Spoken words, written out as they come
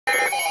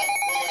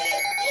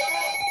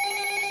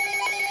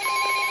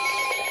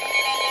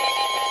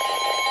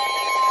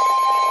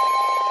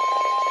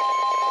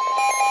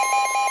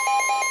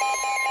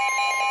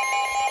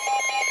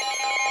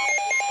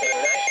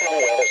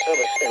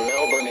In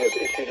Melbourne has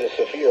issued a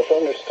severe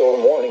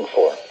thunderstorm warning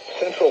for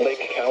Central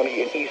Lake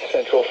County in East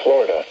Central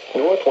Florida,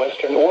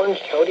 northwestern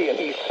Orange County in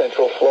East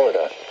Central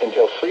Florida,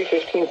 until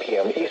 3:15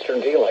 p.m. Eastern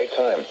Daylight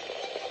Time.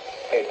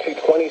 At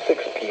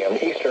 2:26 p.m.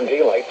 Eastern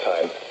Daylight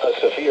Time, a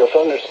severe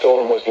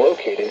thunderstorm was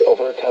located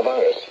over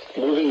Tavares,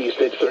 moving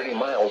east at 30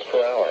 miles per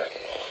hour.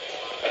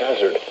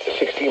 Hazard,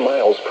 60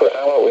 miles per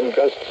hour wind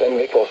gusts and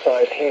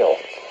nickel-sized hail.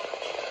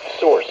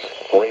 Source,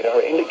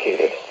 radar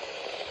indicated.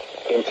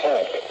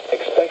 Impact,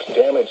 expect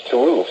damage to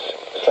roofs,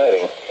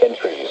 siding, and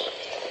trees.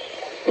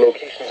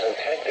 Locations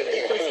impacted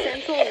include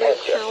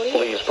Augusta,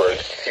 Leesburg,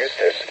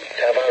 Eustis,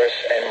 Tavares,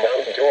 and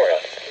Mount Dora.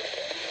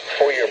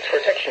 For your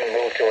protection,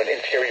 move to an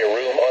interior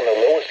room on the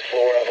lowest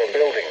floor of a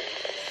building.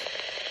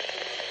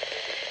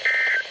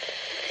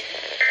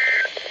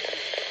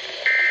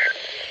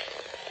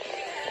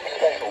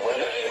 Special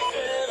weather.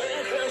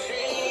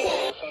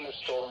 The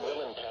thunderstorm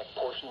will impact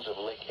portions of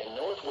Lake and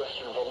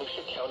northwestern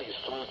Volusia counties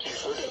through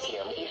 2:30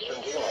 p.m. Eastern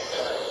Daylight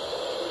Time.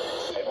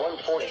 At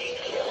 1:48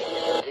 p.m.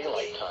 Eastern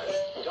Daylight Time,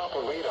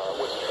 Doppler radar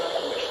was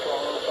tracking a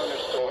strong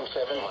thunderstorm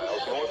 7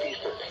 miles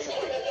northeast of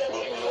Paisley,